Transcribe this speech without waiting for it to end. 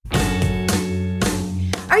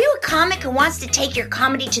Are you a comic who wants to take your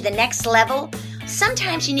comedy to the next level?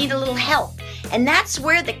 Sometimes you need a little help, and that's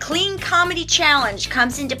where the Clean Comedy Challenge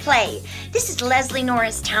comes into play. This is Leslie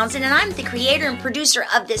Norris Townsend, and I'm the creator and producer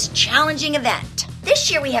of this challenging event. This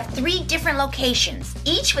year we have 3 different locations,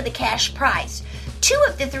 each with a cash prize. 2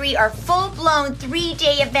 of the 3 are full-blown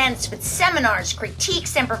 3-day events with seminars,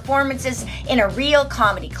 critiques, and performances in a real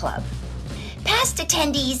comedy club. Past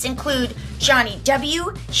attendees include Johnny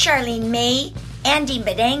W., Charlene May, Andy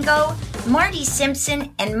Madango, Marty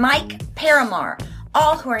Simpson, and Mike Paramar,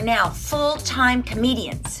 all who are now full-time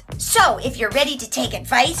comedians. So, if you're ready to take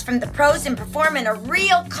advice from the pros and perform in a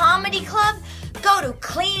real comedy club, go to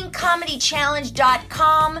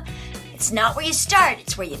cleancomedychallenge.com. It's not where you start,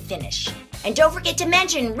 it's where you finish. And don't forget to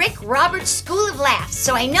mention Rick Roberts' School of Laughs,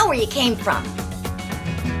 so I know where you came from.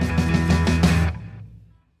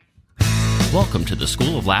 Welcome to the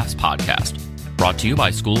School of Laughs podcast, brought to you by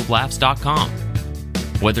schooloflaughs.com.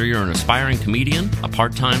 Whether you're an aspiring comedian, a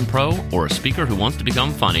part-time pro, or a speaker who wants to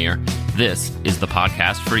become funnier, this is the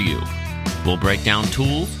podcast for you. We'll break down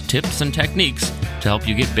tools, tips, and techniques to help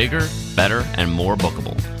you get bigger, better, and more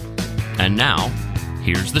bookable. And now,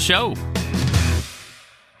 here's the show.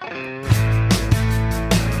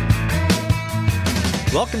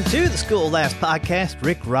 Welcome to the School of Laughs podcast.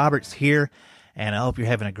 Rick Roberts here, and I hope you're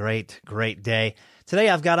having a great day. Today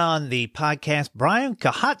I've got on the podcast Brian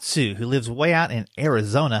Kahatsu, who lives way out in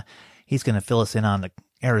Arizona. He's going to fill us in on the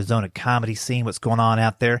Arizona comedy scene, what's going on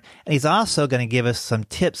out there. And he's also going to give us some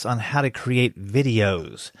tips on how to create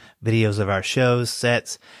videos of our shows,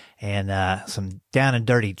 sets, and some down and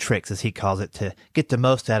dirty tricks, as he calls it, to get the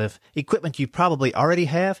most out of equipment you probably already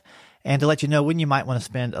have, and to let you know when you might want to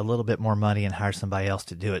spend a little bit more money and hire somebody else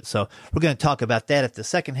to do it. So we're going to talk about that at the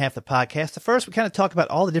second half of the podcast. The first, we kind of talk about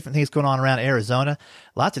all the different things going on around Arizona,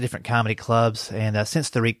 lots of different comedy clubs. And since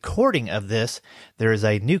the recording of this, there is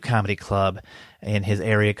a new comedy club in his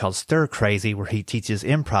area called Stir Crazy, where he teaches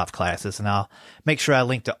improv classes. And I'll make sure I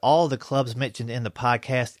link to all the clubs mentioned in the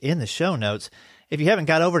podcast in the show notes. If you haven't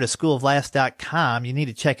got over to schooloflaughs.com, you need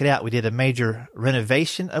to check it out. We did a major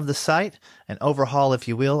renovation of the site, an overhaul, if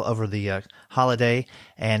you will, over the holiday.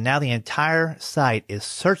 And now the entire site is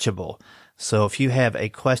searchable. So if you have a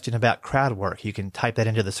question about crowd work, you can type that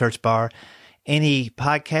into the search bar. Any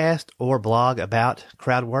podcast or blog about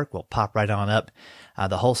crowd work will pop right on up.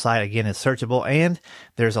 The whole site, again, is searchable. And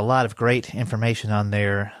there's a lot of great information on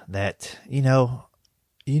there that, you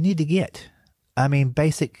need to get. I mean,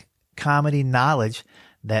 basic comedy knowledge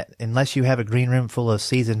that unless you have a green room full of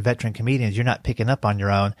seasoned veteran comedians, you're not picking up on your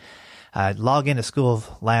own. Log into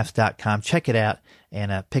schooloflaughs.com, check it out,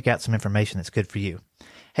 and pick out some information that's good for you.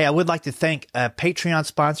 Hey, I would like to thank a Patreon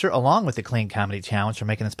sponsor along with the Clean Comedy Challenge for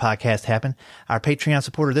making this podcast happen. Our Patreon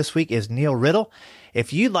supporter this week is Neil Riddle.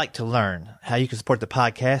 If you'd like to learn how you can support the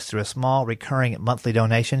podcast through a small recurring monthly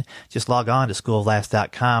donation, just log on to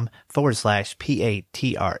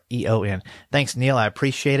schooloflaughs.com/Patreon. Thanks, Neil. I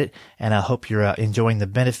appreciate it. And I hope you're enjoying the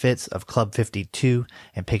benefits of Club 52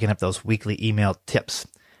 and picking up those weekly email tips.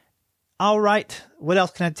 All right. What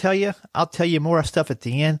else can I tell you? I'll tell you more stuff at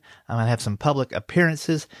the end. I'm going to have some public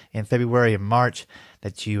appearances in February and March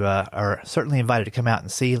that you are certainly invited to come out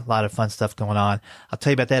and see. A lot of fun stuff going on. I'll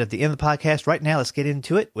tell you about that at the end of the podcast. Right now, let's get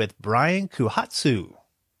into it with Brian Kahatsu.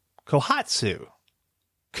 Kahatsu.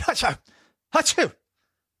 Kahatsu.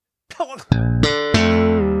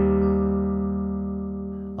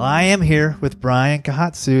 Well, I am here with Brian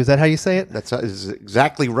Kahatsu. Is that how you say it? That's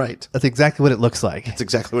exactly right. That's exactly what it looks like. That's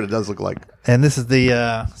exactly what it does look like. And this is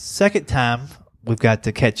the second time we've got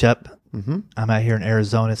to catch up. Mm-hmm. I'm out here in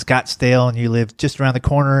Arizona, Scottsdale, and you live just around the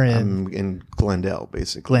corner I'm in Glendale,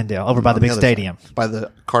 basically. Glendale, over by the big stadium. Side, by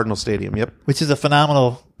the Cardinal Stadium, yep. Which is a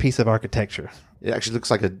phenomenal piece of architecture. It actually looks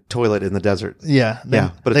like a toilet in the desert. Yeah.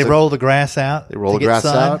 But they roll the grass out. They roll the grass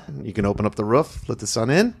out. You can open up the roof, let the sun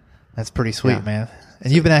in. That's pretty sweet, man.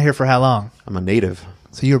 And you've been out here for how long? I'm a native.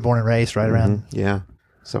 So you were born and raised right around? Yeah.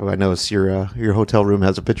 So I noticed your hotel room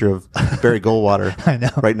has a picture of Barry Goldwater I know.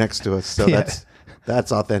 right next to us. So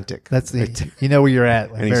that's authentic. That's you know where you're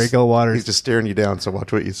at. Like Barry Goldwater. He's just staring you down, so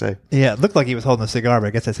watch what you say. Yeah, it looked like he was holding a cigar, but I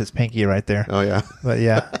guess that's his pinky right there. Oh, yeah. But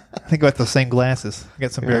yeah, I think about those same glasses. I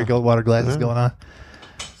got some Barry Goldwater glasses going on.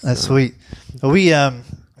 That's sweet. Well, we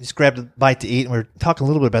just grabbed a bite to eat, and we're talking a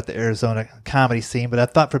little bit about the Arizona comedy scene, but I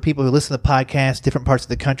thought for people who listen to the podcast, different parts of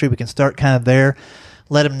the country, we can start kind of there,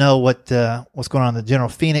 let them know what's going on in the general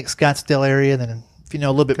Phoenix, Scottsdale area, then if you know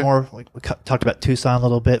a little bit more, we talked about Tucson a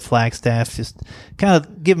little bit, Flagstaff, just kind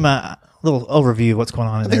of give them a little overview of what's going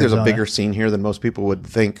on in Arizona. I think there's a bigger scene here than most people would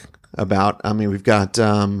think about. I mean, we've got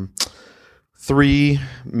 3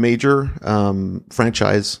 major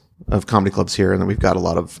franchise of comedy clubs here, and then we've got a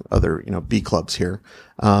lot of other, B clubs here.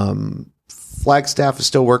 Flagstaff is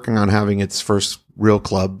still working on having its first real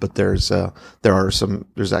club, but there's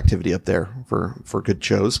activity up there for good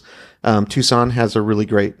shows. Tucson has a really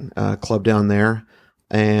great club down there,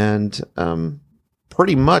 and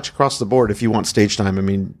pretty much across the board, if you want stage time, I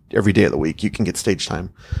mean, every day of the week you can get stage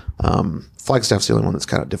time. Flagstaff's the only one that's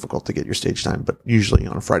kind of difficult to get your stage time, but usually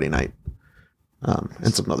on a Friday night,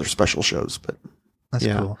 and some other special shows. But That's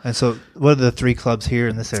cool. And so, what are the 3 clubs here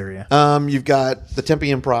in this area? You've got the Tempe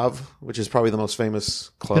Improv, which is probably the most famous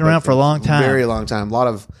club. Been around for a long time. Very long time.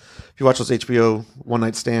 If you watch those HBO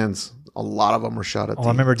one-night stands, a lot of them were shot at I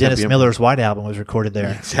remember Dennis Miller's White Album was recorded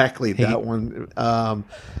there. Exactly, that one.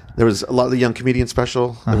 There was a lot of the Young Comedian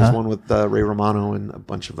special. There was one with Ray Romano, and a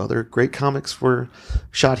bunch of other great comics were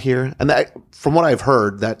shot here. And that, from what I've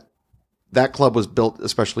heard, that club was built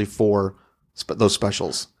especially for those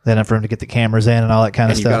specials. Then for him to get the cameras in and all that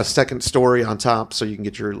kind of stuff. And you've got a second story on top, so you can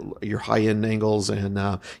get your high-end angles. And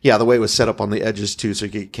the way it was set up on the edges too, so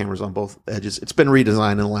you get cameras on both edges. It's been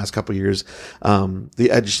redesigned in the last couple of years. The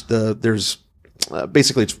edge, there's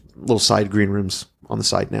basically it's little side green rooms on the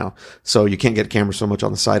side now, so you can't get cameras so much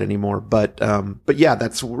on the side anymore. But yeah,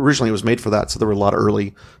 that's originally it was made for that, so there were a lot of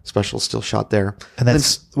early specials still shot there. And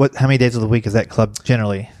that's how many days of the week is that club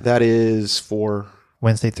generally? That is for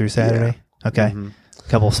Wednesday through Saturday. Yeah. Okay. Mm-hmm. A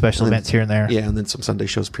couple of special events here and there. Yeah, and then some Sunday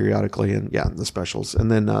shows periodically, and the specials.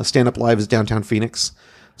 And then Stand Up Live is downtown Phoenix.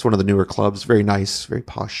 It's one of the newer clubs. Very nice, very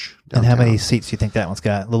posh. Downtown. And how many seats do you think that one's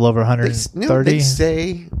got? A little over 130?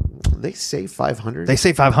 They say 500. They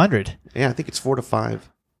say 500? Yeah, I think it's 4 to 5.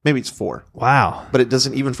 Maybe it's 4. Wow. But it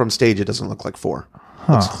doesn't, even from stage, it doesn't look like 4.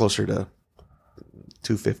 It's closer to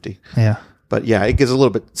 250. Yeah. But yeah, it gets a little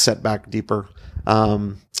bit set back deeper.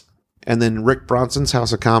 And then Rick Bronson's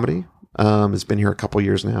House of Comedy has been here a couple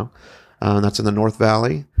years now. That's in the North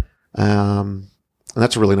Valley. And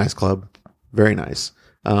that's a really nice club. Very nice.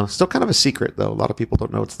 Still kind of a secret, though. A lot of people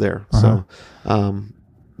don't know it's there. So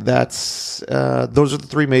those are the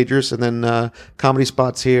 3 majors. And then comedy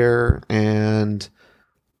spots here. And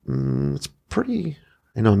it's pretty...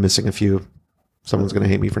 I know I'm missing a few. Someone's going to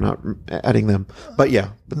hate me for not adding them. But yeah.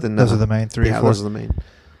 But then those are the main 3 or 4. Those are the main.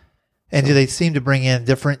 And do they seem to bring in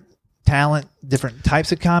different talent, different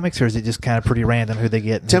types of comics, or is it just kind of pretty random who they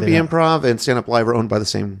get? Tempe Improv and Stand Up Live are owned by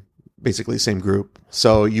basically the same group.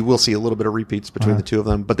 So you will see a little bit of repeats between the two of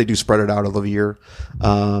them, but they do spread it out over the year.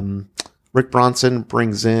 Rick Bronson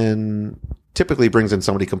typically brings in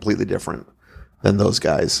somebody completely different than those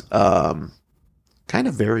guys. Kind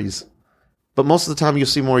of varies. But most of the time you'll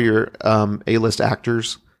see more your A-list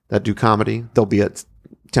actors that do comedy. They'll be at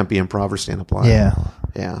Tempe Improv or Stand Up Live. Yeah.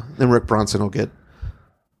 Yeah. Then Rick Bronson will get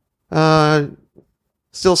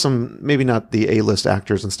still some, maybe not the A-list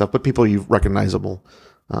actors and stuff, but people you've recognizable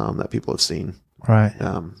that people have seen. Right.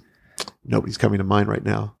 Nobody's coming to mind right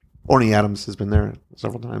now. Orny Adams has been there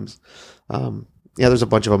several times. There's a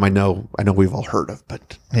bunch of them I know we've all heard of,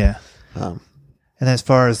 but yeah. And as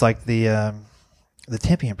far as like the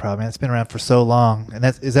Tempe Improv, man, it's been around for so long, and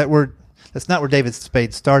that's not where David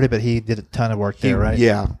Spade started, but he did a ton of work there, right?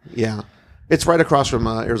 Yeah. It's right across from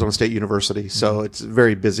Arizona State University, so it's a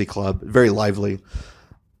very busy club, very lively.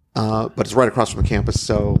 But it's right across from the campus,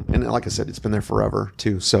 and like I said, it's been there forever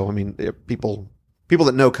too. So I mean, people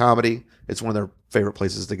that know comedy, it's one of their favorite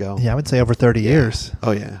places to go. Yeah, I would say over 30 years.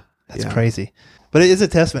 Oh yeah, that's crazy. But it is a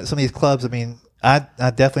testament. Some of these clubs, I mean, I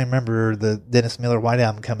definitely remember the Dennis Miller White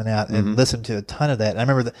Album coming out and listened to a ton of that. And I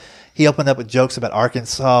remember that he opened up with jokes about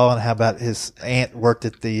Arkansas and how about his aunt worked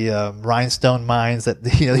at the rhinestone mines that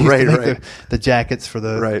used to make the jackets for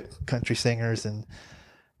the country singers and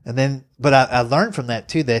then. But I learned from that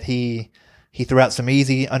too that he threw out some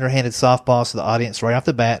easy underhanded softballs to the audience right off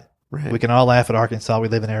the bat. Right. We can all laugh at Arkansas. We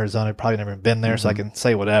live in Arizona. Probably never been there, so I can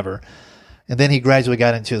say whatever. And then he gradually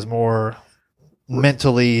got into his more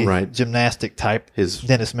mentally gymnastic type, the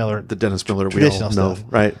Dennis Miller traditional we all know, stuff,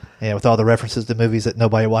 right? Yeah, with all the references to movies that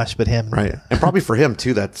nobody watched but him, right? And probably for him too,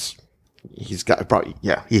 he has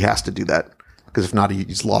to do that because if not,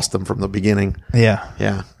 he's lost them from the beginning.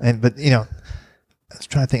 Yeah. But I was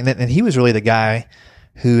trying to think, and he was really the guy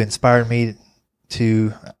who inspired me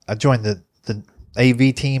to. I joined the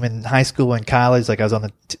AV team in high school and college. Like I was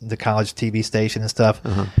on the college TV station and stuff.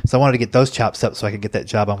 So I wanted to get those chops up so I could get that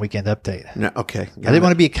job on Weekend Update. No, okay. I didn't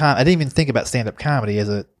want to be I didn't even think about stand-up comedy as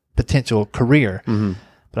a potential career.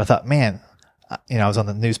 But I thought, man, I was on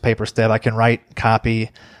the newspaper staff. I can write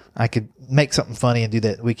copy. I could make something funny and do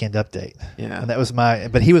that Weekend Update. Yeah. And that was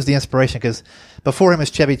but he was the inspiration because before him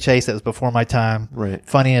was Chevy Chase. That was before my time. Right.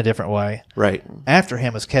 Funny in a different way. Right. After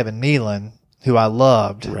him was Kevin Nealon, who I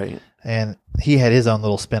loved. Right. And he had his own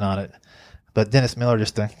little spin on it. But Dennis Miller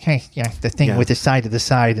just the thing with the side to the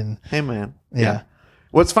side and hey man, yeah.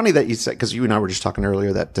 Well, it's funny that you said, because you and I were just talking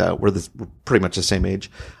earlier that we're pretty much the same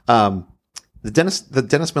age. The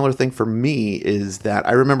Dennis Miller thing for me is that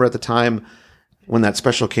I remember at the time when that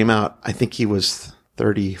special came out, I think he was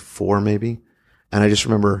 34 maybe. And I just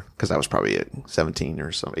remember, because I was probably 17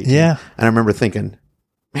 or so, 18. Yeah. And I remember thinking,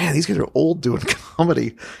 man, these guys are old doing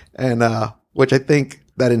comedy. And which I think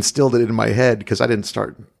that instilled it in my head, because I didn't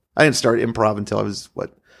start improv until I was,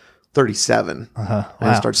 37. Wow. I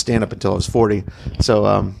didn't start stand-up until I was 40.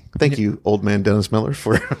 So thank you, old man Dennis Miller,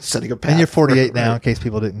 for setting a path. And you're 48 now, in case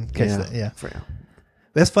people didn't catch that. Yeah.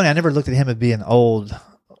 That's funny. I never looked at him as being old.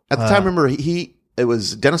 At the time, remember, it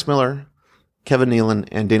was Dennis Miller, Kevin Nealon,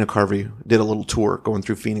 and Dana Carvey did a little tour going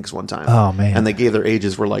through Phoenix one time. Oh, man. And they gave their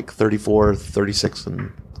ages were like 34, 36,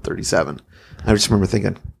 and 37. I just remember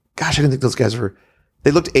thinking, gosh, I didn't think those guys were... They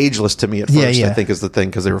looked ageless to me at first, I think is the thing,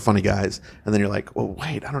 because they were funny guys. And then you're like, well,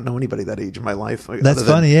 wait, I don't know anybody that age in my life. That's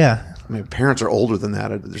funny, yeah. I mean, parents are older than that.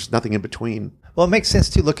 There's nothing in between. Well, it makes sense,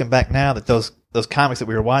 too, looking back now that those comics that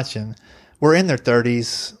we were watching were in their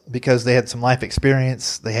 30s because they had some life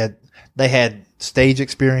experience. They had stage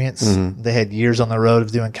experience. Mm-hmm. They had years on the road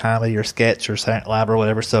of doing comedy or sketch or Saturday Night Live or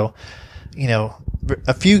whatever. So,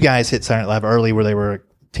 a few guys hit Saturday Night Live early where they were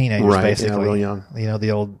teenagers, basically. Yeah, real young.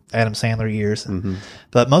 The old Adam Sandler years. Mm-hmm.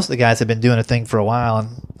 But most of the guys had been doing a thing for a while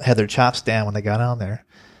and had their chops down when they got on there.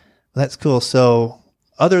 That's cool. So,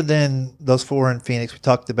 other than those four in Phoenix, we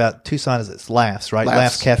talked about Tucson. It's Laughs, right?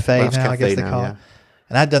 Laughs Cafe now, I guess they call it.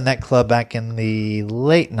 And I'd done that club back in the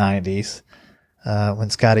late 90s when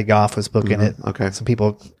Scotty Goff was booking it. Okay. Some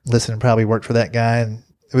people listening probably worked for that guy. And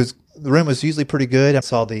the room was usually pretty good. I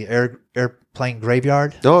saw the airplane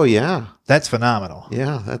graveyard. Oh, yeah. That's phenomenal.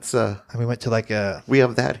 Yeah, that's... And we went to we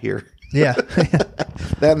have that here. Yeah.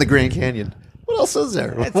 That in the Grand Canyon. What else is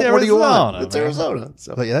there? It's what do you want? It's Arizona.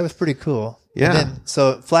 So. But yeah, that was pretty cool. Yeah. And then,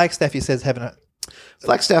 so Flagstaff, you said, is having a...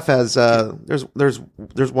 Flagstaff has...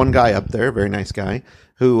 there's one guy up there, a very nice guy,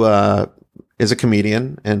 who is a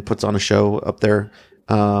comedian and puts on a show up there.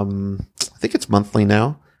 I think it's monthly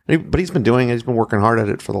now. But he's been doing it. He's been working hard at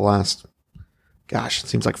it for the last... Gosh, it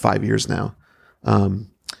seems like 5 years now.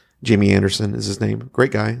 Jamie Anderson is his name.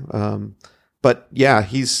 Great guy. But yeah,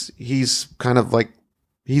 he's kind of like,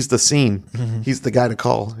 he's the scene. Mm-hmm. He's the guy to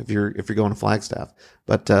call if you're going to Flagstaff.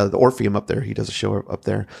 But the Orpheum up there, he does a show up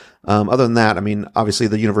there. Other than that, I mean, obviously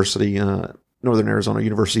the university, Northern Arizona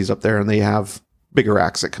University is up there, and they have bigger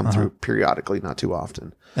acts that come through periodically, not too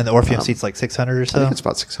often. And the Orpheum seats like 600 or so? I think it's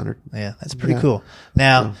about 600. Yeah, that's pretty cool.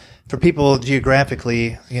 Now, for people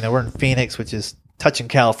geographically, we're in Phoenix, which is touching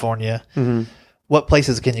California. Mm-hmm. What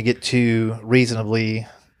places can you get to reasonably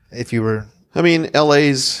if you were... I mean,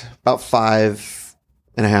 LA's about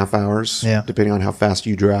 5.5 hours, depending on how fast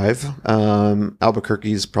you drive.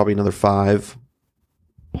 Albuquerque's probably another 5.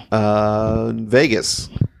 Vegas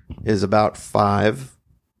is about 5.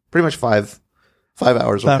 Pretty much 5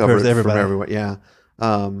 hours will cover it from everyone. Yeah.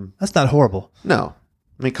 That's not horrible. No.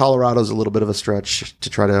 I mean, Colorado's a little bit of a stretch to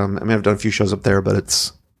try to... I've done a few shows up there, but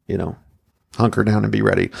it's, hunker down and be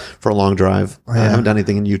ready for a long drive. I haven't done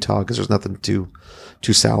anything in Utah because there's nothing too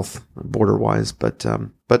south border wise, but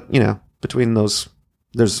between those,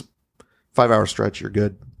 there's 5 hour stretch. You're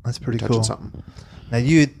good. That's pretty cool. Something. Now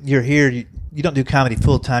you're here. You don't do comedy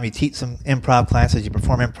full time. You teach some improv classes. You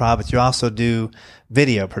perform improv, but you also do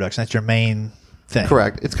video production. That's your main thing.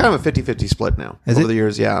 Correct. It's kind of a 50-50 split now. Over the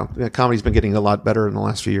years. Yeah. Comedy's been getting a lot better in the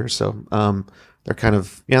last few years. So, they're kind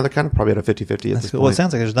of probably at a 50-50 at this point. Well, it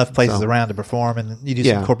sounds like there's enough places around to perform, and you do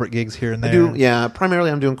some corporate gigs here and there. Primarily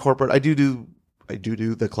I'm doing corporate. I do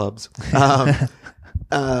the clubs.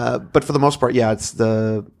 But for the most part, it's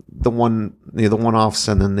the one-offs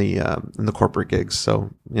and then the corporate gigs. So,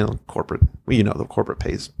 corporate, the corporate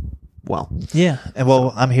pays well. Yeah. And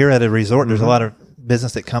I'm here at a resort. There's a lot of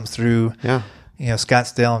business that comes through. Yeah.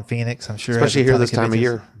 Scottsdale and Phoenix, I'm sure. Especially here this time of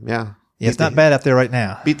year. Yeah. Yeah, it's not bad out there right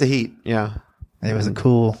now. Beat the heat. Yeah. It was a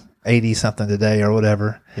cool 80-something today or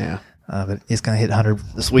whatever. Yeah. But it's going to hit 100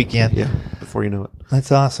 this weekend. Yeah, before you know it.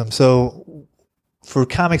 That's awesome. So for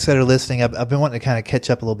comics that are listening, I've been wanting to kind of catch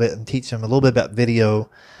up a little bit and teach them a little bit about video.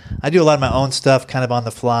 I do a lot of my own stuff kind of on the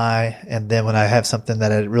fly, and then when I have something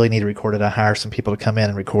that I really need to record it, I hire some people to come in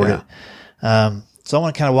and record it. So I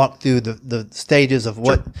want to kind of walk through the stages of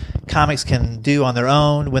what comics can do on their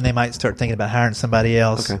own, when they might start thinking about hiring somebody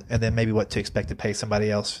else, and then maybe what to expect to pay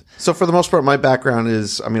somebody else. So for the most part, my background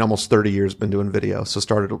is, almost 30 years been doing video. So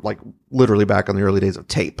started like literally back on the early days of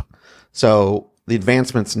tape. So the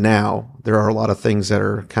advancements now, there are a lot of things that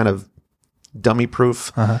are kind of dummy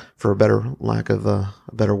proof for a better lack of a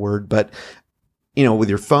better word. But with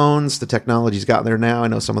your phones, the technology's gotten there now. I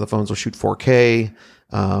know some of the phones will shoot 4K.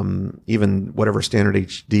 Even whatever standard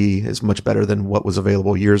HD is much better than what was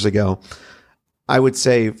available years ago. I would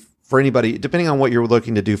say for anybody, depending on what you're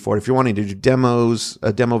looking to do for it, if you're wanting to do demos,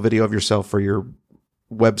 a demo video of yourself for your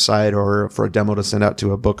website or for a demo to send out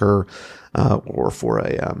to a booker or for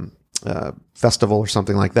a festival or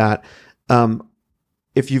something like that.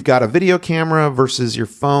 If you've got a video camera versus your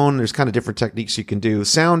phone, there's kind of different techniques you can do.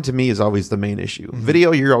 Sound to me is always the main issue. Mm-hmm.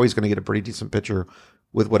 Video, you're always going to get a pretty decent picture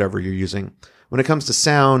with whatever you're using. When it comes to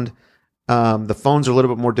sound, the phones are a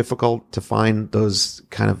little bit more difficult to find those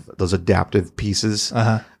adaptive pieces.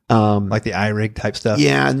 Like the iRig type stuff.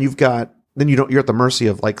 Yeah. And you're at the mercy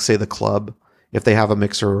of, like, say, the club, if they have a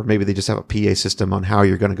mixer, or maybe they just have a PA system on how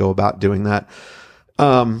you're going to go about doing that.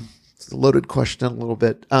 It's a loaded question a little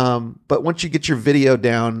bit. But once you get your video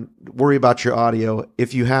down, worry about your audio.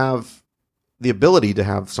 If you have the ability to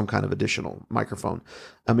have some kind of additional microphone,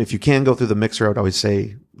 if you can go through the mixer, I would always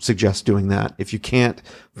suggest doing that. If you can't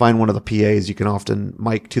find one of the PAs, you can often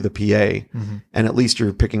mic to the PA, and at least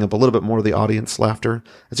you're picking up a little bit more of the audience laughter.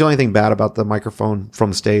 That's the only thing bad about the microphone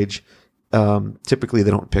from stage. Typically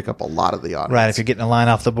they don't pick up a lot of the audience. Right. If you're getting a line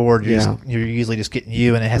off the board, you're usually just getting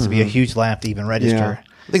you, and it has to be a huge laugh to even register. Yeah.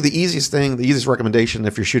 I think the easiest recommendation,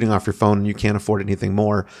 if you're shooting off your phone and you can't afford anything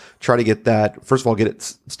more, try to get that, first of all, get it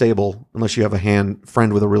stable, unless you have a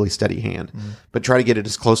friend with a really steady hand, but try to get it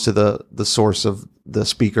as close to the source of the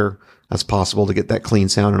speaker as possible to get that clean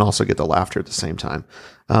sound and also get the laughter at the same time.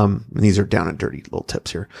 And these are down and dirty little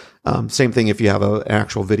tips here. Same thing if you have an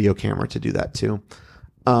actual video camera to do that too.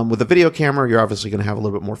 With a video camera, you're obviously going to have a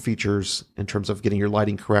little bit more features in terms of getting your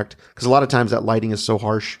lighting correct, because a lot of times that lighting is so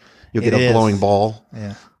harsh, you'll get a blowing ball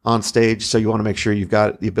on stage. So you want to make sure you've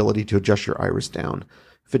got the ability to adjust your iris down.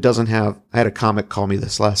 If it doesn't have, I had a comic call me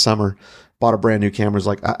this last summer, bought a brand new camera. Is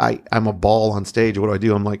like, I'm a ball on stage. What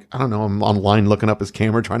do? I'm like, I don't know. I'm online looking up his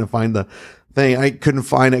camera, trying to find the thing. I couldn't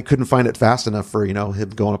find it fast enough for, him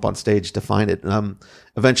going up on stage to find it.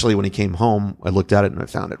 Eventually when he came home, I looked at it and I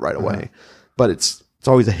found it right away. But it's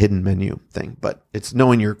always a hidden menu thing, but it's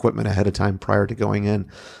knowing your equipment ahead of time prior to going in.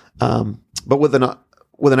 But with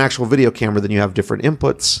an actual video camera, then you have different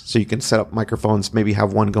inputs, so you can set up microphones. Maybe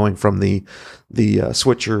have one going from the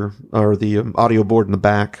switcher or the audio board in the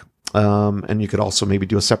back, and you could also maybe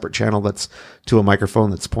do a separate channel that's to a microphone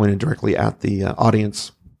that's pointed directly at the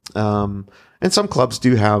audience. And some clubs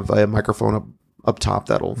do have a microphone up top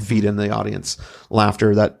that'll feed in the audience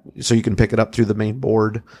laughter, so you can pick it up through the main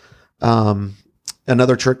board.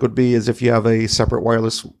 Another trick would be if you have a separate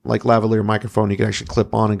wireless, like lavalier microphone, you can actually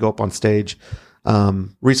clip on and go up on stage.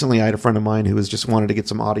 Recently I had a friend of mine who was just wanted to get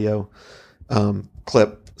some audio,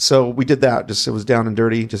 clip. So we did that. It was down and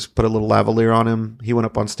dirty. Just put a little lavalier on him. He went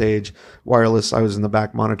up on stage, wireless. I was in the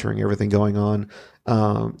back monitoring everything going on.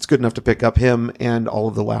 It's good enough to pick up him and all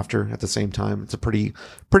of the laughter at the same time. It's a pretty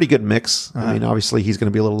good mix. I mean, obviously he's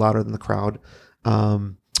going to be a little louder than the crowd.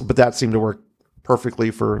 But that seemed to work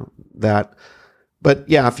perfectly for that. But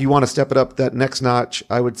yeah, if you want to step it up that next notch,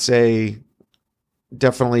 I would say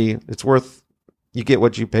definitely it's worth, you get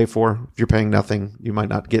what you pay for. If you're paying nothing, you might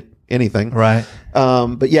not get anything. Right.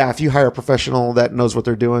 But yeah, if you hire a professional that knows what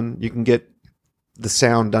they're doing, you can get the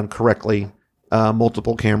sound done correctly.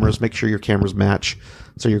 Multiple cameras, make sure your cameras match,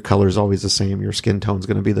 so your color is always the same. Your skin tone is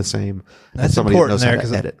going to be the same. That's somebody important that knows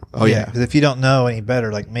there, how to edit. Oh yeah, because if you don't know any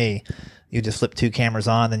better, like me, you just flip two cameras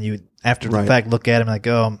on, then you after the fact look at them like,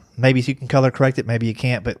 oh, maybe you can color correct it, maybe you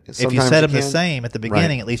can't. But if you set them the same at the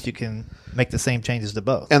beginning, at least you can make the same changes to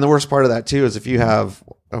both. And the worst part of that too is if you have,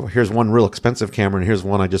 here's one real expensive camera and here's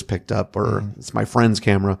one I just picked up, or it's my friend's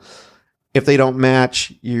camera. If they don't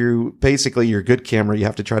match, basically your good camera, you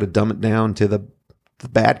have to try to dumb it down to the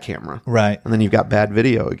bad camera. Right. And then you've got bad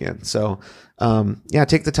video again. So,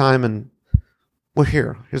 take the time and, well,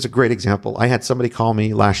 here's a great example. I had somebody call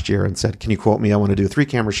me last year and said, can you quote me? I want to do a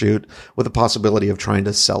 3-camera shoot with the possibility of trying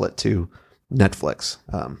to sell it to Netflix.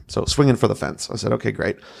 So swinging for the fence. I said, okay,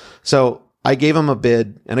 great. So I gave him a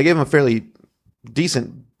bid, and I gave him a fairly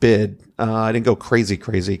decent bid. I didn't go crazy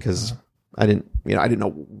because I didn't know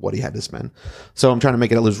what he had to spend. So I'm trying to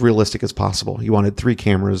make it as realistic as possible. He wanted 3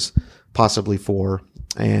 cameras, possibly 4,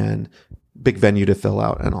 and big venue to fill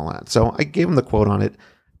out and all that. So I gave him the quote on it,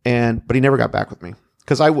 but he never got back with me.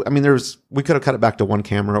 Because we could have cut it back to 1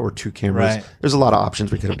 camera or 2 cameras. Right. There's a lot of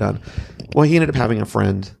options we could have done. Well, he ended up having a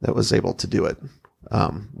friend that was able to do it,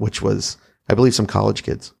 which was, I believe, some college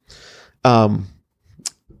kids. I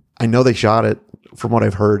know they shot it. from what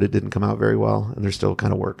I've heard, it didn't come out very well, and they're still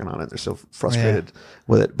kind of working on it. They're still frustrated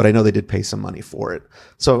with it, but I know they did pay some money for it.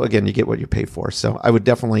 So again, you get what you pay for. So I would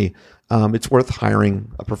definitely, it's worth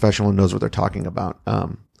hiring a professional who knows what they're talking about.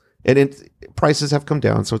 Prices have come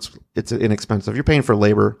down, so it's inexpensive. You're paying for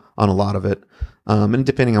labor on a lot of it, and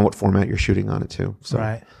depending on what format you're shooting on it too. So.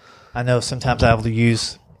 Right. I know sometimes I will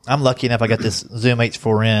use. I'm lucky enough. I got this Zoom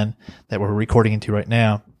H4n that we're recording into right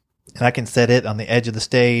now, and I can set it on the edge of the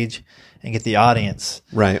stage and get the audience.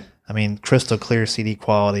 Right. I mean, crystal clear CD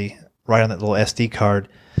quality right on that little SD card.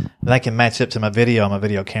 And I can match it to my video on my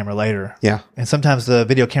video camera later. Yeah. And sometimes the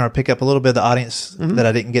video camera pick up a little bit of the audience that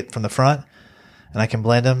I didn't get from the front, and I can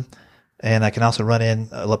blend them. And I can also run in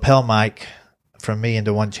a lapel mic from me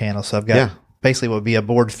into one channel. So I've got basically what would be a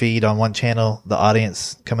board feed on one channel, the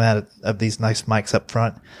audience coming out of these nice mics up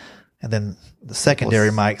front, and then the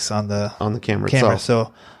secondary mics on the camera itself.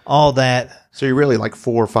 So all that. So you're really like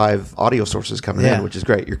 4 or 5 audio sources coming in, which is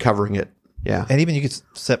great. You're covering it. Yeah. And even you could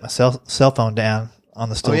set my cell phone down on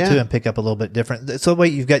the stool too and pick up a little bit different. So the way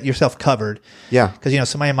you've got yourself covered. Yeah. Because,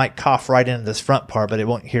 somebody might cough right into this front part, but it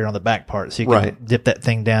won't hear on the back part. So you can dip that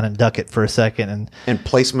thing down and duck it for a second. And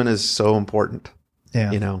placement is so important.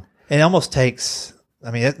 Yeah. It almost takes,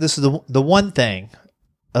 this is the one thing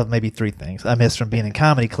of maybe 3 things I miss from being in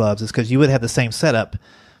comedy clubs is because you would have the same setup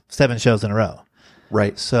 7 shows in a row.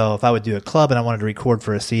 Right. So if I would do a club and I wanted to record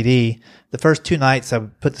for a CD, the first 2 nights I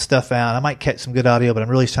would put the stuff out. I might catch some good audio, but I'm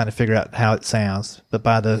really trying to figure out how it sounds. But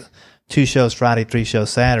by the 2 shows Friday, 3 shows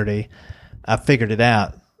Saturday, I figured it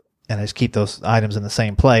out, and I just keep those items in the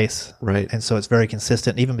same place. Right. And so it's very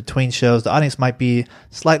consistent. Even between shows, the audience might be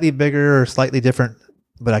slightly bigger or slightly different,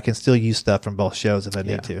 but I can still use stuff from both shows if I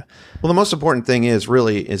need to. Well, the most important thing is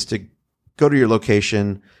to go to your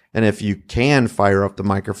location, and if you can fire up the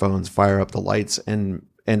microphones, fire up the lights, and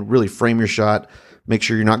really frame your shot. Make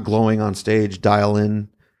sure you're not glowing on stage. Dial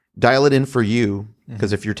it in for you,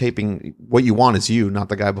 because if you're taping, what you want is you, not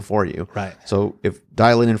the guy before you. Right. So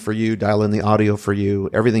dial it in for you, dial in the audio for you.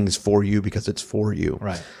 Everything's for you because it's for you.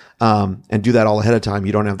 Right. And do that all ahead of time.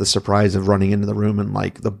 You don't have the surprise of running into the room and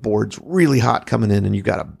like the board's really hot coming in and you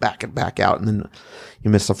got to back it back out, and then you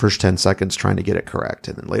miss the first 10 seconds trying to get it correct,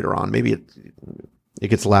 and then later on maybe it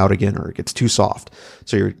gets loud again or it gets too soft.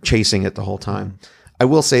 So you're chasing it the whole time. I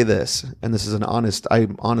will say this, and this is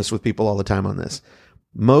I'm honest with people all the time on this.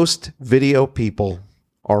 Most video people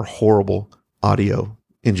are horrible audio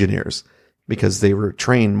engineers because they were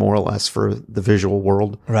trained more or less for the visual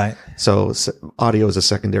world. Right. So audio is a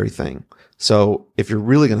secondary thing. So if you're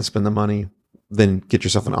really going to spend the money, then get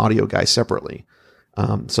yourself an audio guy separately.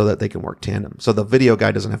 So that they can work tandem. So the video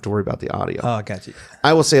guy doesn't have to worry about the audio. Oh, I got you.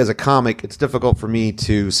 I will say as a comic, it's difficult for me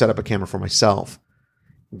to set up a camera for myself,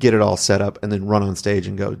 get it all set up, and then run on stage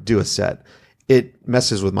and go do a set. It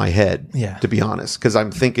messes with my head, to be honest, because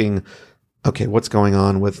I'm thinking, okay, what's going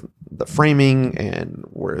on with the framing, and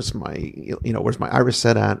where's my iris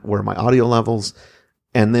set at, where are my audio levels?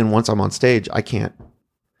 And then once I'm on stage, I can't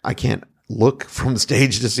look from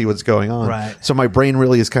stage to see what's going on. Right. So my brain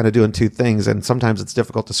really is kind of doing 2 things, and sometimes it's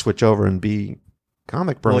difficult to switch over and be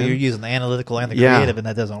comic brain. Well, you're using the analytical and the creative, and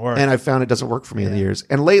that doesn't work. And I've found it doesn't work for me in the years.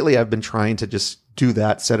 And lately I've been trying to just do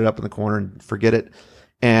that, set it up in the corner and forget it.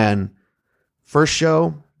 And first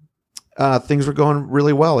show, things were going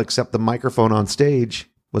really well, except the microphone on stage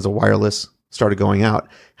was a wireless, started going out.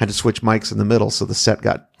 Had to switch mics in the middle, so the set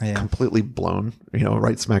got completely blown,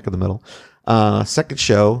 right smack in the middle. Second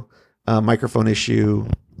show, microphone issue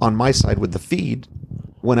on my side with the feed,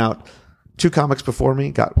 went out. 2 comics before me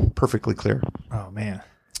got perfectly clear. Oh man.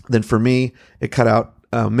 Then for me, it cut out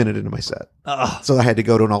a minute into my set. So I had to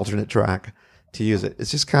go to an alternate track to use it. It's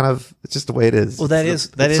just the way it is. Well,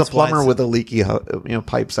 it's a plumber with a leaky,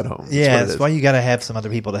 pipes at home. Yeah, that's why you got to have some other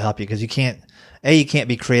people to help you, because you can't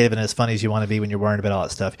be creative and as funny as you want to be when you're worrying about all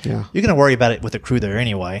that stuff. Yeah. You're going to worry about it with the crew there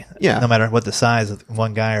anyway. Yeah. No matter what the size of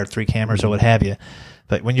one guy or 3 cameras or what have you.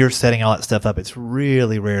 But when you're setting all that stuff up, it's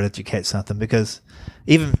really rare that you catch something, because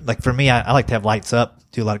even like for me, I like to have lights up,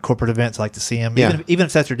 do a lot of corporate events. I like to see them. Yeah. Even if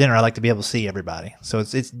it's after dinner, I like to be able to see everybody. So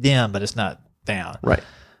it's dim, but it's not down. Right.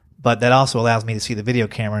 But that also allows me to see the video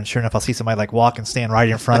camera. And sure enough, I'll see somebody like walk and stand right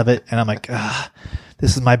in front of it. And I'm like,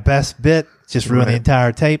 this is my best bit. Just ruin the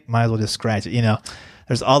entire tape. Might as well just scratch it.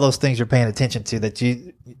 There's all those things you're paying attention to that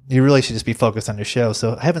you really should just be focused on your show.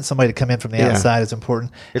 So having somebody to come in from the outside is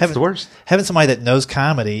important. It's the worst. Having somebody that knows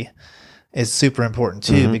comedy is super important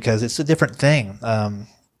too, because it's a different thing.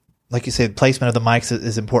 Like you said, placement of the mics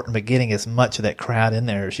is important, but getting as much of that crowd in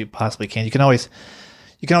there as you possibly can. You can always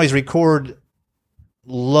record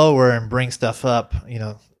lower and bring stuff up.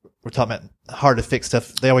 We're talking about hard to fix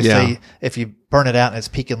stuff. They always say if you burn it out and its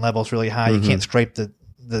peaking levels really high, you can't scrape the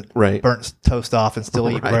burnt toast off and still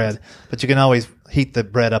eat bread. But you can always heat the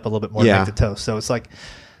bread up a little bit more to make the toast. So it's like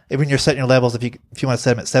when you're setting your levels, if you want to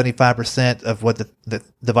set them at 75% of what the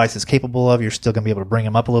device is capable of, you're still going to be able to bring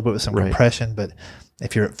them up a little bit with some compression. But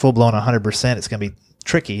if you're at full blown 100%, it's going to be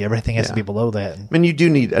tricky. Everything has to be below that. I mean, you do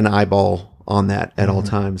need an eyeball on that at all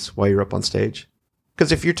times while you're up on stage.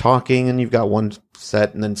 Because if you're talking and you've got one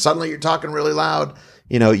set and then suddenly you're talking really loud,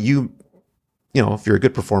 if you're a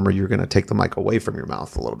good performer, you're going to take the mic away from your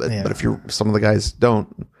mouth a little bit. Yeah. But if some of the guys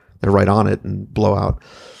don't, they're right on it and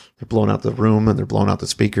they're blowing out the room and they're blowing out the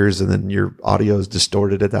speakers, and then your audio is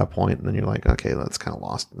distorted at that point. And then you're like, okay, that's kind of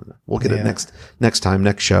lost. We'll get it next time,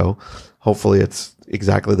 next show. Hopefully it's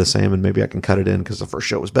exactly the same and maybe I can cut it in because the first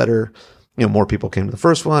show was better. More people came to the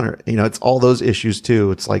first one, or, it's all those issues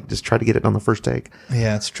too. It's like, just try to get it on the first take.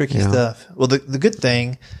 Yeah, it's tricky stuff. Well, the good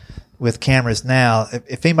thing with cameras now,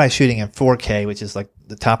 if anybody's shooting in 4K, which is like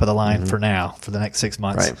the top of the line for now, for the next 6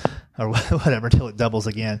 months or whatever, until it doubles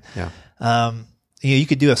again. Yeah. You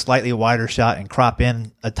could do a slightly wider shot and crop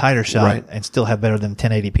in a tighter shot and still have better than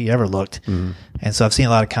 1080p ever looked. Mm-hmm. And so I've seen a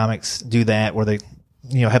lot of comics do that where they,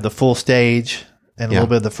 have the full stage and a little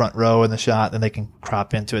bit of the front row in the shot, then they can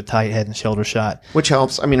crop into a tight head and shoulder shot. Which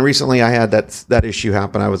helps. I mean, recently I had that issue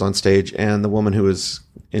happen. I was on stage and the woman who was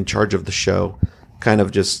in charge of the show kind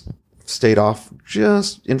of just stayed off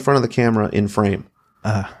just in front of the camera in frame.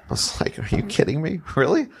 I was like, are you kidding me?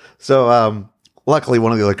 Really? So luckily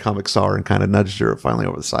one of the other comics saw her and kind of nudged her finally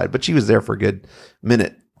over the side. But she was there for a good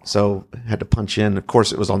minute. So I had to punch in. Of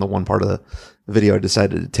course, it was on the one part of the video I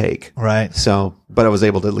decided to take. Right. So, but I was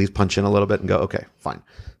able to at least punch in a little bit and go, okay, fine.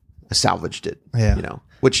 I salvaged it. Yeah.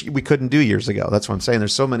 Which we couldn't do years ago. That's what I'm saying.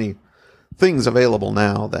 There's so many things available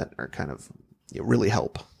now that are kind of really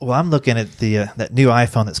help. Well, I'm looking at the that new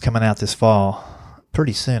iPhone that's coming out this fall,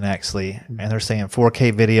 pretty soon actually, and they're saying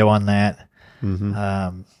 4K video on that.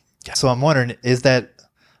 Mm-hmm. So I'm wondering, is that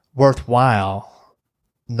worthwhile?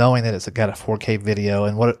 Knowing that it's got a 4K video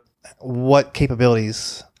and what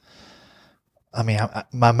capabilities. I mean,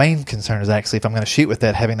 my main concern is actually if I'm going to shoot with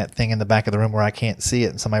that, having that thing in the back of the room where I can't see it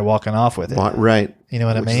and somebody walking off with it. Right. You know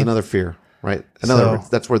what I mean? Is another fear, right?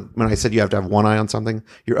 That's where, when I said you have to have one eye on something,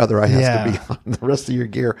 your other eye has to be on the rest of your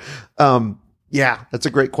gear. Yeah, that's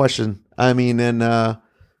a great question. I mean, and,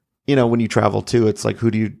 when you travel too, it's like,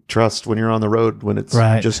 who do you trust when you're on the road when it's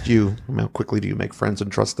just you? I mean, how quickly do you make friends and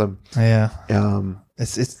trust them? Yeah.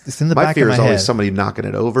 It's in the back of my head. My fear is always somebody knocking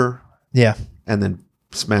it over. Yeah. And then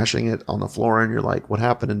smashing it on the floor and you're like, what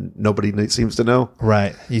happened? And nobody seems to know.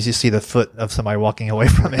 Right. You just see the foot of somebody walking away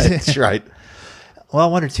from it. That's right. Well,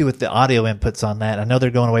 I wonder too with the audio inputs on that. I know they're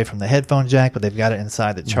going away from the headphone jack, but they've got it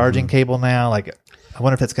inside the charging cable now. Like, I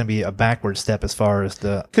wonder if that's going to be a backward step as far as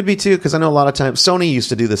the... Could be too, because I know a lot of times Sony used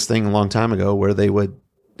to do this thing a long time ago where they would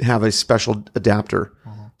have a special adapter.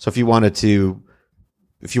 Mm-hmm. So if you wanted to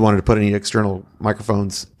put any external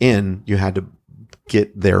microphones in, you had to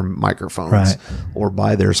get their microphones or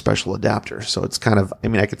buy their special adapter. So it's kind of, I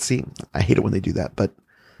mean, I hate it when they do that, but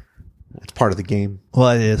it's part of the game.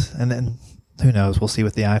 Well, it is. And then who knows? We'll see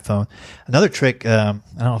with the iPhone. Another trick, I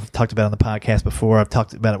don't know if I've talked about it on the podcast before. I've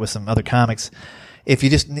talked about it with some other comics. If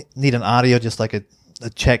you just need an audio, just like a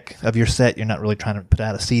check of your set, you're not really trying to put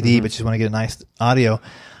out a CD, but you just want to get a nice audio,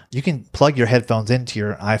 you can plug your headphones into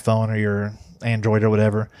your iPhone or your Android or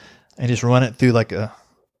whatever and just run it through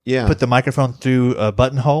put the microphone through a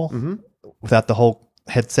buttonhole without the whole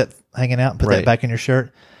headset hanging out and put that back in your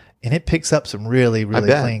shirt. And it picks up some really,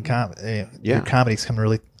 really clean comedy. Your comedy's coming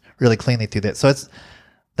really, really cleanly through that. So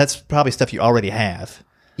that's probably stuff you already have.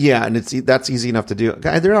 Yeah, and that's easy enough to do.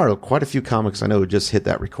 There are quite a few comics I know who just hit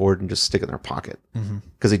that record and just stick it in their pocket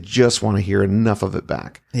because they just want to hear enough of it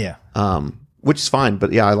back. Yeah, which is fine.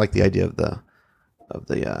 But yeah, I like the idea of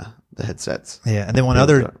the headsets. Yeah, and then one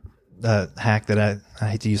other hack that I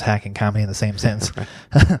hate to use hack and comedy in the same sentence,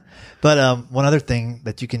 but one other thing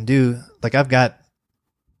that you can do, like I've got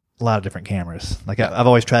a lot of different cameras. Like I've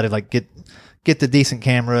always tried to get the decent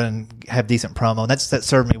camera and have decent promo. And that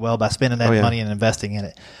served me well by spending that money and investing in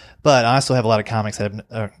it. But I also have a lot of comics that have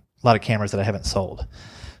a lot of cameras that I haven't sold.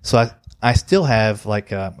 So I still have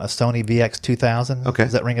like a Sony VX2000. Okay.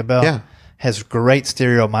 Does that ring a bell? Yeah. Has great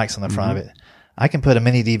stereo mics on the front of it. I can put a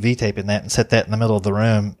mini DV tape in that and set that in the middle of the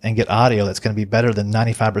room and get audio that's going to be better than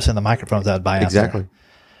 95% of the microphones I'd buy out there. Exactly.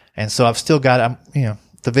 And so I've still got, the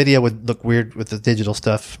video would look weird with the digital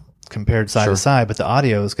stuff compared side to side, but the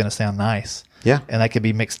audio is going to sound nice. Yeah. And that could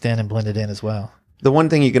be mixed in and blended in as well. The one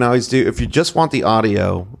thing you can always do, if you just want the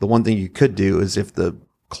audio, the one thing you could do is if the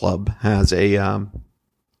club has a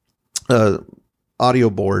audio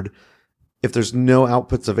board if there's no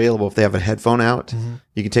outputs available, if they have a headphone out,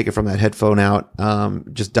 you can take it from that headphone out,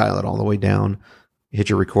 just dial it all the way down, hit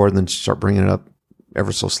your record, and then start bringing it up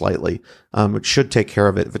ever so slightly. It should take care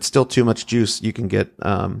of it. If it's still too much juice, you can get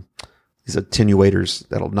these attenuators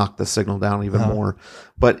that'll knock the signal down even more.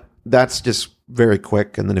 But that's just very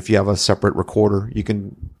quick. And then if you have a separate recorder, you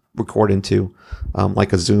can record into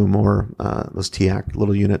like a Zoom or those TAC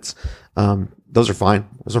little units. Those are fine.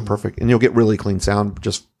 Those are perfect. And you'll get really clean sound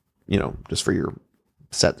just for your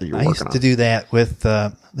set that you're working on. I used to do that with,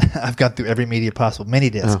 I've gone through every media possible.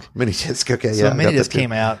 Minidisc. Oh, Minidisc. Okay. So yeah. Minidisc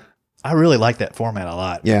came out. I really like that format a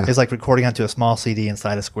lot. Yeah. It's like recording onto a small CD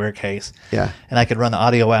inside a square case. Yeah. And I could run the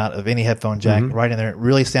audio out of any headphone jack right in there. It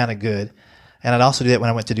really sounded good. And I'd also do that when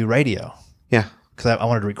I went to do radio. Yeah. Because I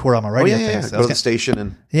wanted to record all my radio things. So Go to the station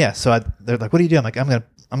and they're like, "What are you doing?" I'm like, "I'm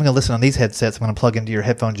gonna listen on these headsets. I'm gonna plug into your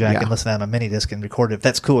headphone jack and listen on my mini disc and record it. If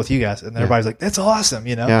that's cool with you guys." And everybody's like, "That's awesome,"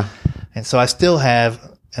 Yeah. And so I still have,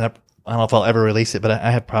 and I don't know if I'll ever release it, but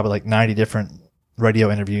I have probably like 90 different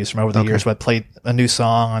radio interviews from over the years. Where I played a new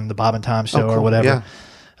song on the Bob and Tom show or whatever. Yeah.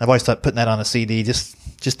 I've always thought putting that on a CD just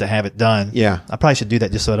to have it done. Yeah. I probably should do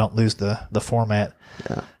that just so I don't lose the format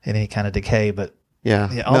in any kind of decay. But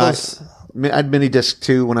all those. I had Minidisc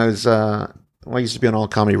too when I was I used to be on All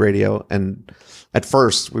Comedy Radio, and at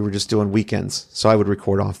first we were just doing weekends, so I would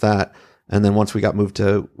record off that, and then once we got moved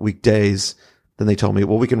to weekdays, then they told me,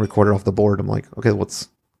 well, we can record it off the board. I'm like, okay, what's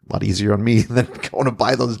a lot easier on me than going to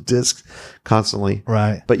buy those discs constantly,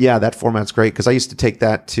 right? But yeah, that format's great because I used to take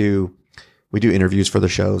that to, we do interviews for the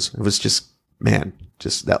shows. It was just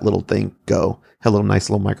that little thing had a little nice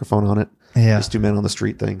little microphone on it. Yeah. Just do men on the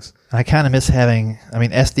street things. I kind of miss having,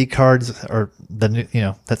 SD cards are the new,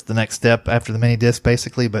 that's the next step after the mini disc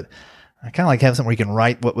basically, but I kind of like having something where you can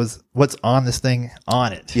write what's on this thing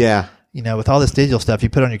on it. Yeah. With all this digital stuff, you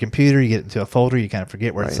put it on your computer, you get it into a folder, you kind of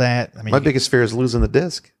forget where it's at. My biggest fear is losing the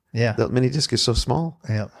disc. Yeah. The mini disc is so small.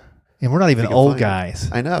 Yeah. And we're not even old guys.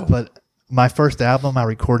 I know. But my first album I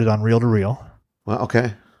recorded on reel to reel. Well,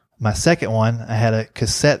 okay. My second one, I had a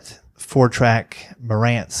cassette 4-track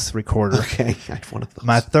Marantz recorder. Okay, I had one of those.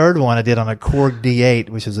 My third one I did on a Korg D8,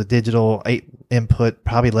 which is a digital 8 input,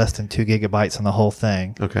 probably less than 2 gigabytes on the whole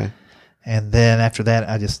thing. Okay. And then after that,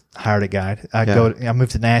 I just hired a guy. I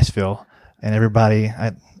moved to Nashville, and everybody,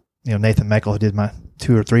 Nathan Meckel, who did my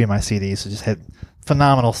 2 or 3 of my CDs, so just had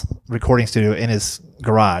phenomenal recording studio in his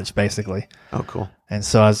garage, basically. Oh, cool. And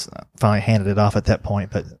so I was finally handed it off at that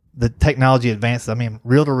point. But the technology advanced.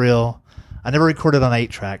 Reel to reel. I never recorded on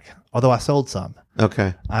 8-track, although I sold some.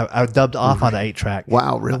 Okay. I dubbed off on the 8-track.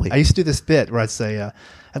 Wow, really? I used to do this bit where I'd say,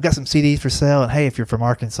 I've got some CDs for sale, and hey, if you're from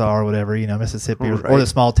Arkansas or whatever, Mississippi or the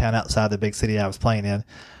small town outside the big city I was playing in,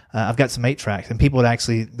 I've got some 8-tracks. And people would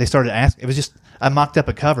they started asking. It was just, I mocked up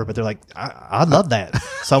a cover, but they're like, I'd love that.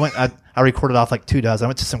 So I recorded off like 2 dozen. I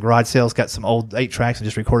went to some garage sales, got some old 8-tracks and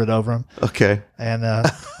just recorded over them. Okay. And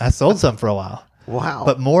I sold some for a while. Wow.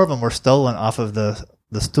 But more of them were stolen off of the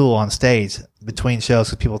stool on stage between shows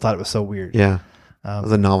because people thought it was so weird. Yeah.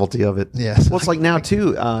 The novelty of it. Yeah. Well, it's like now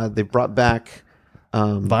too, they brought back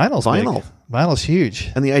vinyl. Vinyl's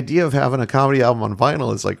huge. And the idea of having a comedy album on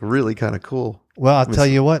vinyl is like really kind of cool. Well, I'll tell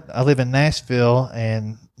you what, I live in Nashville,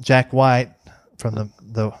 and Jack White from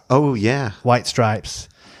the White Stripes,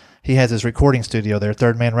 he has his recording studio there,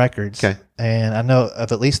 Third Man Records. Okay. And I know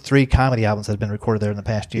of at least 3 comedy albums that have been recorded there in the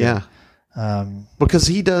past year. Yeah. Because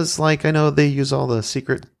he does, like, I know they use all the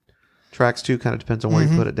secret tracks too, kind of depends on where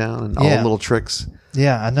you put it down and all the little tricks.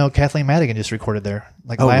 Yeah, I know Kathleen Madigan just recorded there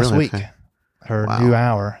last week. Okay. Her new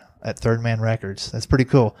hour at Third Man Records. That's pretty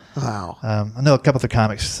cool. Wow. I know a couple of the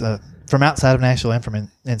comics from outside of Nashville and from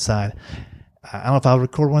inside. I don't know if I'll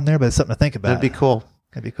record one there, but it's something to think about. That'd be cool.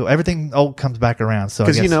 Everything old comes back around. So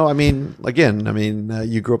because, you grew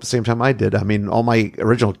up the same time I did. All my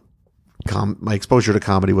original my exposure to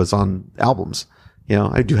comedy was on albums.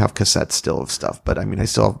 I do have cassettes still of stuff, but I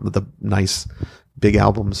still have the nice big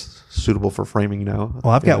albums suitable for framing now.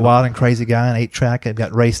 Well, I've got Wild and Crazy Guy on 8-track. I've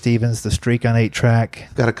got Ray Stevens, The Streak on 8-track.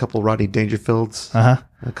 Got a couple Rodney Dangerfields. A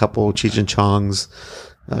couple Cheech and Chongs.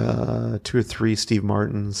 2 or 3 Steve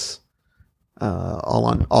Martins. All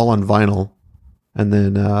on vinyl. And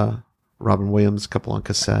then Robin Williams, a couple on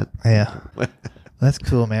cassette. Yeah. That's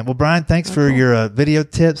cool, man. Well, Brian, thanks for your video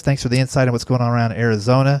tips. Thanks for the insight on what's going on around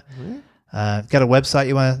Arizona. Got a website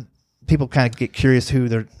you want people kind of get curious who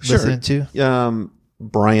they're listening to?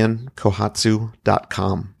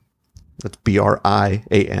 BrianKohatsu.com. That's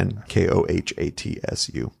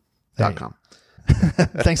BrianKohatsu.com.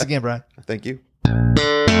 Thanks again, Brian. Thank you.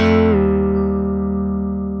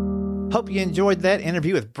 Hope you enjoyed that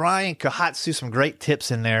interview with Brian Kahatsu. Some great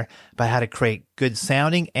tips in there about how to create good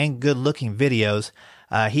sounding and good looking videos.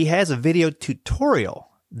 He has a video tutorial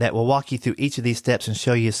that will walk you through each of these steps and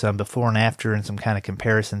show you some before and after and some kind of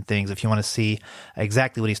comparison things. If you want to see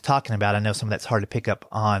exactly what he's talking about, I know some of that's hard to pick up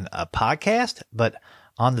on a podcast, but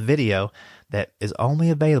on the video that is only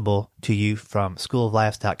available to you from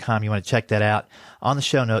schooloflaughs.com. You want to check that out on the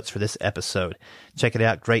show notes for this episode. Check it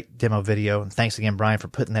out. Great demo video. And thanks again, Brian, for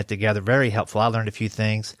putting that together. Very helpful. I learned a few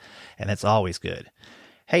things, and that's always good.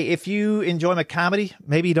 Hey, if you enjoy my comedy,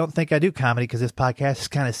 maybe you don't think I do comedy because this podcast is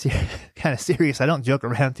kind of serious. I don't joke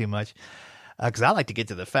around too much because I like to get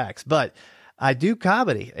to the facts, but I do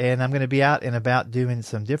comedy, and I'm going to be out and about doing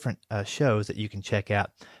some different shows that you can check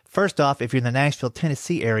out. First off, if you're in the Nashville,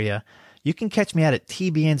 Tennessee area, you can catch me out at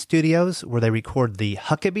TBN Studios, where they record the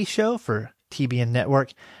Huckabee Show for TBN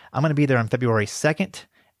Network. I'm going to be there on February 2nd,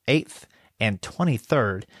 8th, and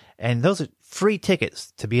 23rd. And those are free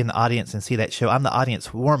tickets to be in the audience and see that show. I'm the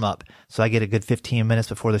audience warm-up, so I get a good 15 minutes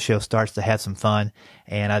before the show starts to have some fun.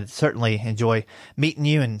 And I'd certainly enjoy meeting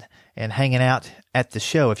you and hanging out at the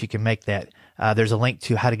show if you can make that. There's a link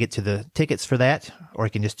to how to get to the tickets for that, or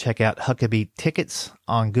you can just check out Huckabee Tickets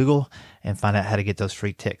on Google and find out how to get those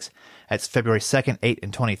free tickets. That's February 2nd, 8th,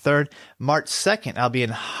 and 23rd. March 2nd, I'll be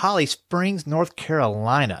in Holly Springs, North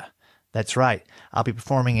Carolina. That's right. I'll be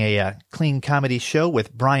performing a clean comedy show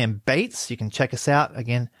with Brian Bates. You can check us out.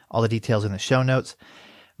 Again, all the details in the show notes.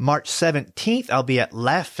 March 17th, I'll be at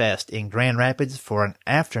Laugh Fest in Grand Rapids for an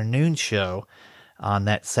afternoon show on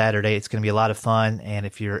that Saturday. It's going to be a lot of fun. And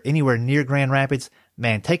if you're anywhere near Grand Rapids,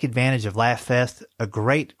 man, take advantage of Laugh Fest, a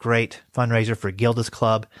great, great fundraiser for Gilda's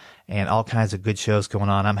Club and all kinds of good shows going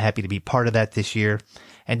on. I'm happy to be part of that this year.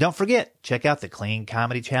 And don't forget, check out the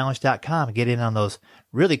cleancomedychallenge.com and get in on those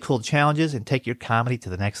really cool challenges and take your comedy to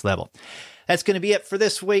the next level. That's going to be it for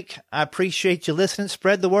this week. I appreciate you listening.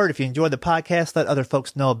 Spread the word. If you enjoyed the podcast, let other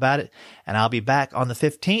folks know about it. And I'll be back on the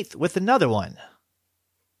 15th with another one.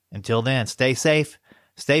 Until then, stay safe,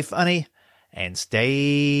 stay funny, and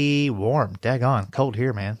stay warm. Daggone, cold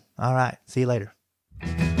here, man. All right, see you later.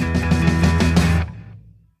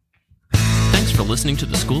 Thanks for listening to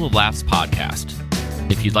the School of Laughs podcast.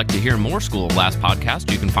 If you'd like to hear more School of Laughs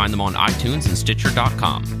podcasts, you can find them on iTunes and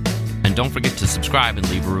Stitcher.com. And don't forget to subscribe and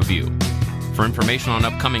leave a review. For information on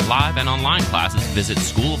upcoming live and online classes, visit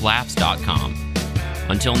schooloflaughs.com.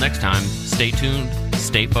 Until next time, stay tuned,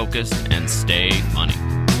 stay focused, and stay funny.